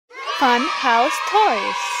Fun house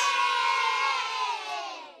toys.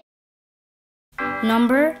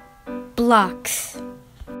 Number blocks.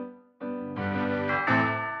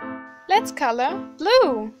 Let's color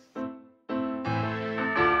blue.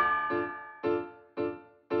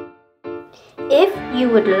 If you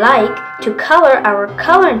would like to color our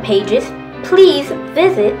coloring pages, please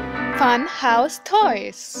visit Fun house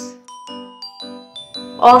toys.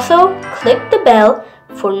 Also, click the bell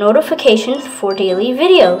for notifications for daily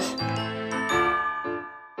videos.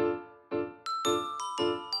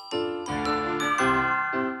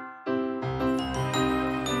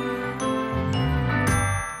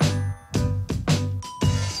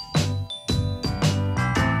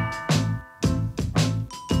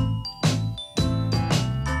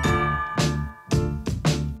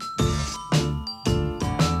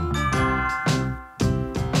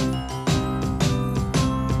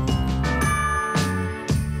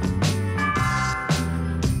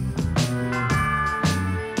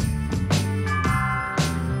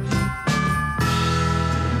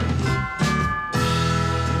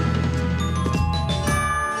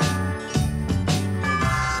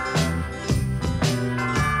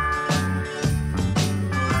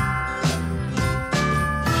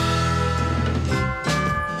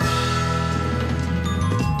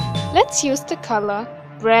 Let's use the color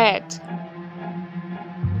red.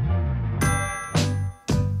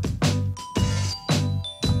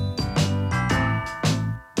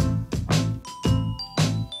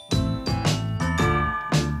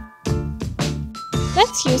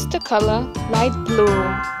 Let's use the color light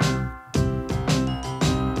blue.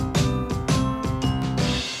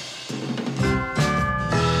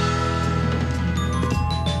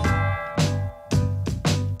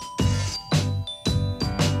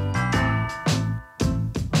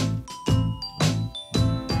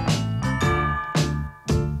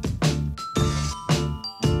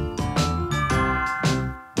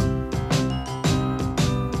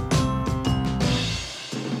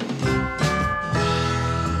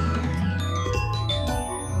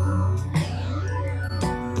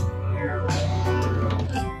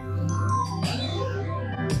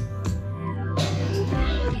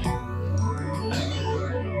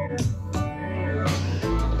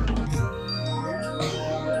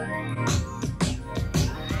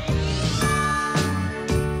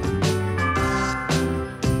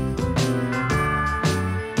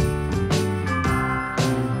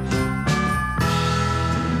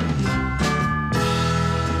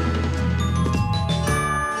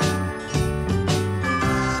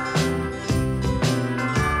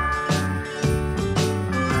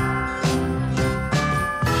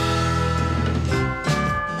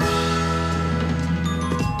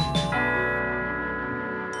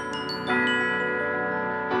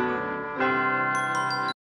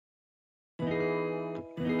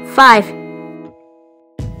 Five.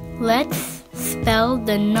 Let's spell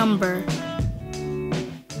the number.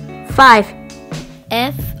 5.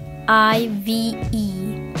 F-I-V-E.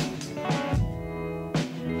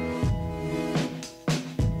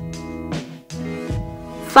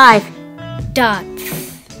 5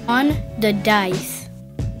 dots on the dice.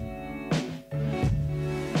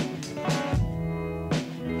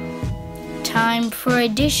 Time for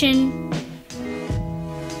addition.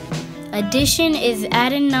 Addition is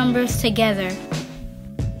adding numbers together.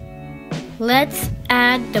 Let's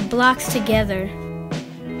add the blocks together.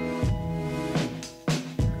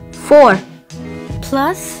 4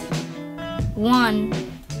 plus 1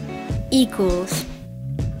 equals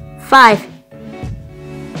 5.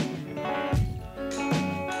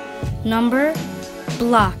 Number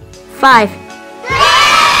block 5.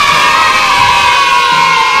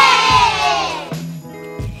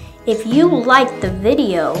 If you liked the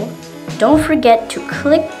video, don't forget to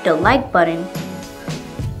click the like button.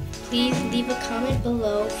 Please leave a comment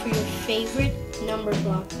below for your favorite number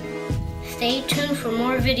block. Stay tuned for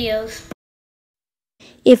more videos.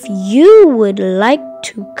 If you would like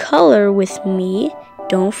to color with me,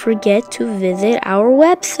 don't forget to visit our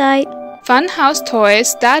website,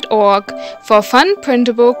 funhousetoys.org, for fun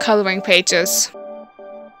printable coloring pages.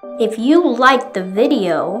 If you liked the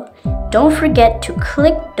video, don't forget to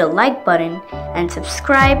click the like button and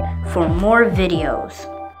subscribe for more videos.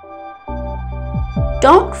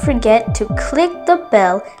 Don't forget to click the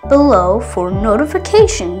bell below for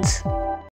notifications.